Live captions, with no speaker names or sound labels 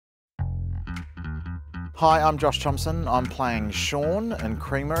Hi, I'm Josh Thomson. I'm playing Sean in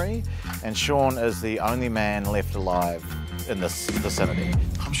Creamerie, and Sean is the only man left alive in this vicinity.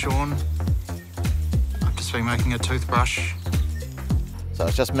 I'm Sean. I've just been making a toothbrush. So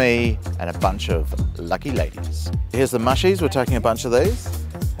it's just me and a bunch of lucky ladies. Here's the mushies. We're taking a bunch of these,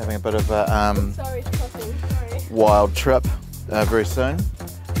 having a bit of a wild trip very soon.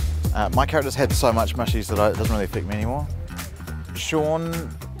 My character's had so much mushies that it doesn't really affect me anymore. Sean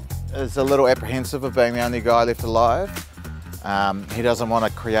is a little apprehensive of being the only guy left alive. He doesn't want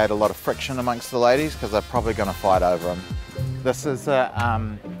to create a lot of friction amongst the ladies because they're probably going to fight over him. This is a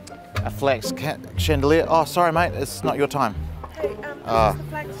flax chandelier. Oh, sorry mate, it's not your time. Hey, this is the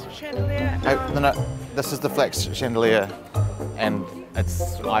flax chandelier. Hey, no, this is the flax chandelier, and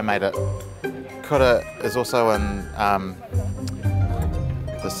I made it. Kuta is also in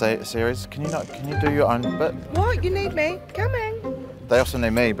the series. Can you do your own bit? What? You need me? Coming. They also need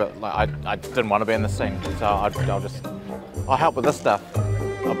me, but like, I didn't want to be in the scene, so I'll help with this stuff.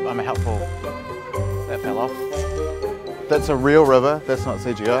 I'm helpful. That fell off. That's a real river. That's not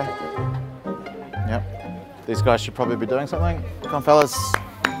CGI. Yep. These guys should probably be doing something. Come on, fellas.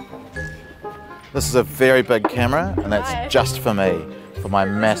 This is a very big camera, and that's just for me, for my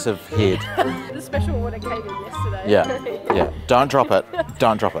massive head. The special order came in yesterday. Yeah, yeah. Don't drop it.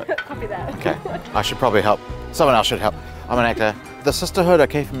 Don't drop it. Copy that. Okay. I should probably help. Someone else should help. I'm an actor. The sisterhood are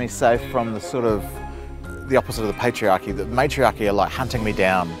keeping me safe from the opposite of the patriarchy. The matriarchy are like hunting me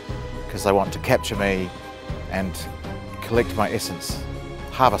down because they want to capture me and collect my essence,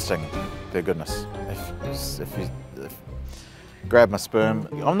 harvesting their goodness. If you grab my sperm,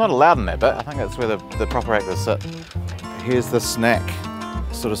 I'm not allowed in that bit. I think that's where the proper actors sit. Here's the snack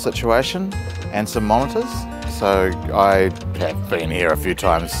sort of situation and some monitors. So I have been here a few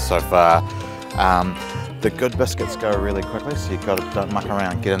times so far. The good biscuits go really quickly, so don't muck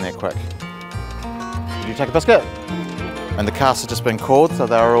around, get in there quick. Did you take a biscuit? And the cast has just been called, so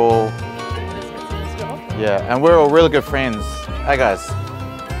they're all... Yeah, and we're all really good friends. Hey guys.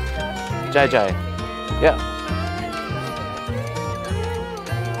 JJ. Yeah.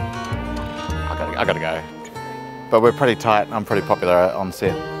 I gotta go. But we're pretty tight, I'm pretty popular on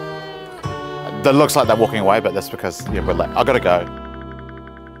set. It looks like they're walking away, but that's because we're late. I gotta go.